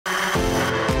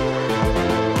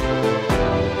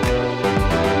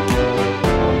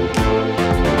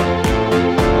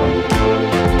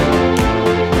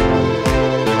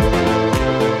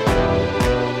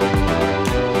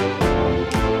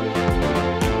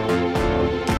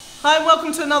Hi and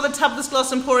welcome to another Tabitha's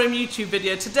Glass Emporium YouTube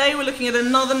video. Today we're looking at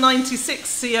another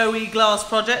 96 COE glass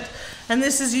project, and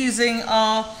this is using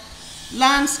our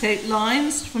landscape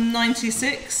lines from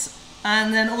 96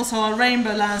 and then also our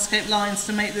rainbow landscape lines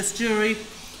to make this jewellery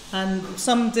and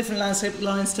some different landscape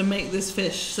lines to make this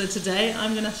fish. So today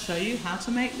I'm going to show you how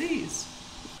to make these.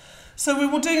 So we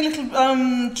were doing a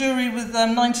little jewellery with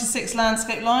 96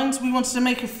 landscape lines. We wanted to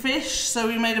make a fish, so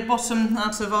we made a bottom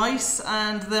out of ice,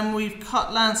 and then we've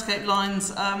cut landscape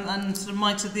lines and sort of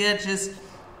mited the edges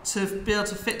to be able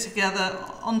to fit together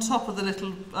on top of the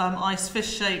little ice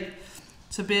fish shape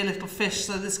to be a little fish.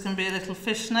 So this can be a little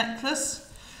fish necklace.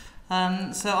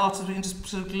 So after we can just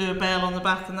sort of glue a bail on the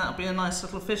back, and that'll be a nice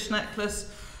little fish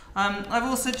necklace. I've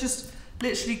also just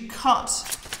literally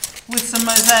cut with some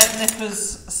mosaic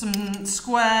nippers some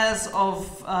squares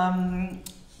of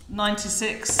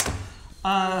 96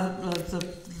 the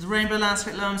rainbow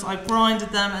landscape lines. I've grinded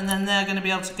them, and then they're going to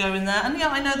be able to go in there. And yeah,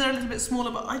 I know they're a little bit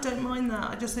smaller, but I don't mind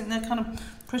that. I just think they're kind of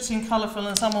pretty and colourful,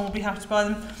 and someone will be happy to buy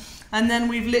them. And then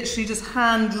we've literally just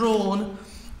hand drawn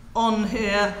on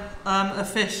here a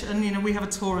fish, and you know, we have a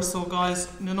pterosaur, guys.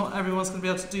 You know, not everyone's going to be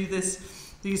able to do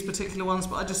these particular ones,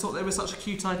 but I just thought they were such a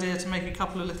cute idea to make a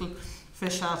couple of little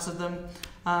fish out of them,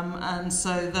 and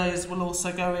so those will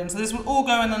also go in. So this will all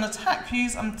go in on a tack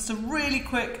fuse, and it's a really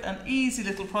quick and easy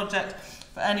little project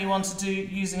for anyone to do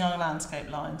using our landscape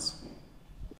lines.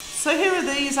 So here are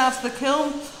these out of the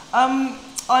kiln.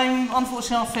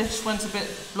 Unfortunately our fish went a bit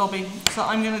blobby, so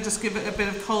I'm going to just give it a bit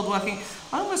of cold working.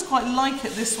 I almost quite like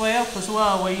it this way up as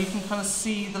well, where you can kind of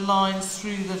see the lines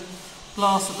through the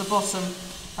glass at the bottom.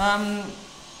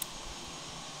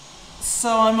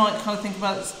 So I might kind of think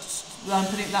about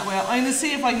putting it that way. I'm going to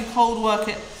see if I can cold work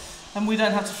it and we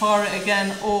don't have to fire it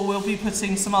again, or we'll be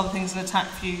putting some other things in a tack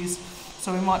fuse,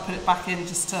 so we might put it back in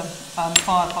just to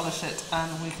fire polish it,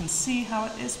 and we can see how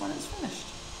it is when it's finished.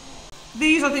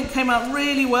 These I think came out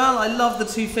really well. I love the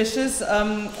two fishes.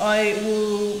 I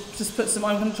will just put some,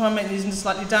 I'm going to try and make these into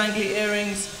slightly dangly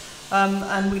earrings,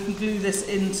 and we can glue this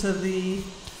into the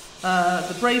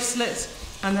bracelet,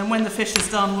 and then when the fish is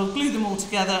done we'll glue them all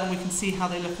together and we can see how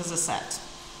they look as a set.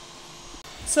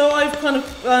 So I've kind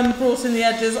of brought in the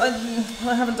edges. I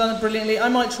haven't done it brilliantly. I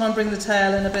might try and bring the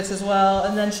tail in a bit as well,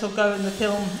 and then she'll go in the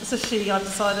kiln. It's a she, I've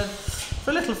decided,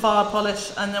 for a little fire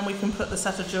polish, and then we can put the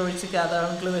set of jewellery together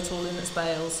and glue it all in its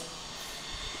bales.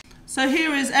 So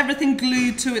here is everything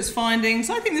glued to its findings.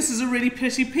 I think this is a really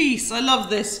pretty piece. I love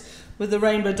this with the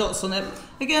rainbow dots on it.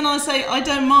 Again, I say I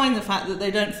don't mind the fact that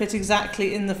they don't fit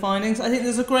exactly in the findings. I think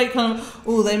there's a great kind of,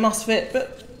 oh, they must fit,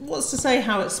 but what's to say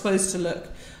how it's supposed to look?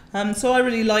 So I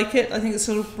really like it. I think it's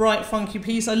sort of bright, funky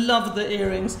piece. I love the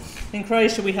earrings. In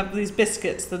Croatia we have these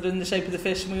biscuits that are in the shape of the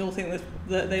fish, and we all think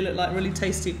that they look like really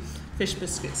tasty fish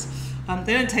biscuits.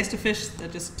 They don't taste of fish, they're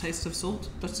just a taste of salt,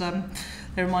 but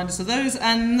they remind us of those.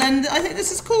 And then I think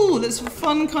this is cool. It's a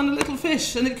fun kind of little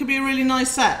fish, and it could be a really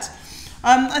nice set.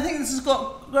 I think this has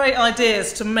got great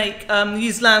ideas to make,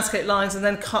 use landscape lines and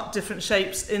then cut different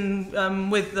shapes in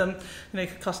with them. You know, you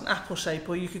could cut an apple shape,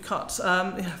 or you could cut,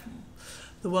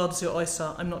 the world is your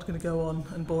oyster. I'm not going to go on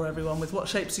and bore everyone with what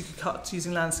shapes you could cut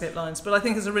using landscape lines, but I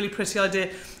think it's a really pretty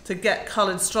idea to get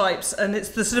coloured stripes. And it's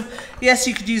the sort of, yes,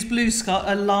 you could use blue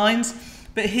lines,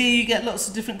 but here you get lots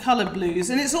of different coloured blues,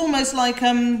 and it's almost like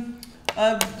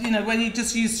you know, when you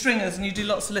just use stringers and you do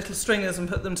lots of little stringers and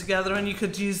put them together, and you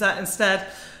could use that instead.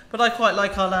 But I quite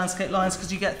like our landscape lines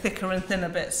because you get thicker and thinner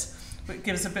bits, which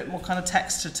gives a bit more kind of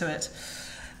texture to it.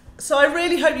 So I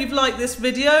really hope you've liked this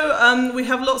video. We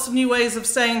have lots of new ways of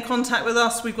staying in contact with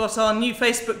us. We've got our new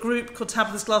Facebook group called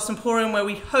Tabitha's Glass Emporium, where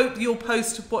we hope you'll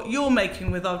post what you're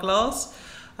making with our glass.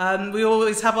 We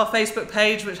always have our Facebook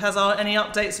page, which has any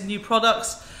updates of new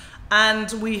products.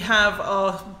 And we have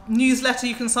our newsletter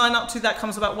you can sign up to. That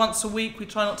comes about once a week. We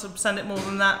try not to send it more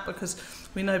than that because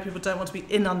we know people don't want to be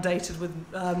inundated with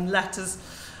letters.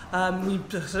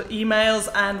 Emails,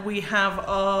 and we have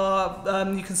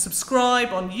our, you can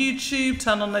subscribe on YouTube,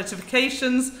 turn on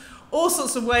notifications, all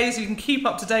sorts of ways you can keep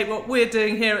up to date what we're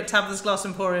doing here at Tabitha's Glass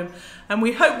Emporium. And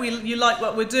we hope you like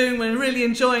what we're doing. We're really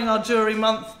enjoying our jewellery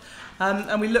month,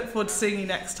 and we look forward to seeing you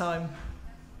next time.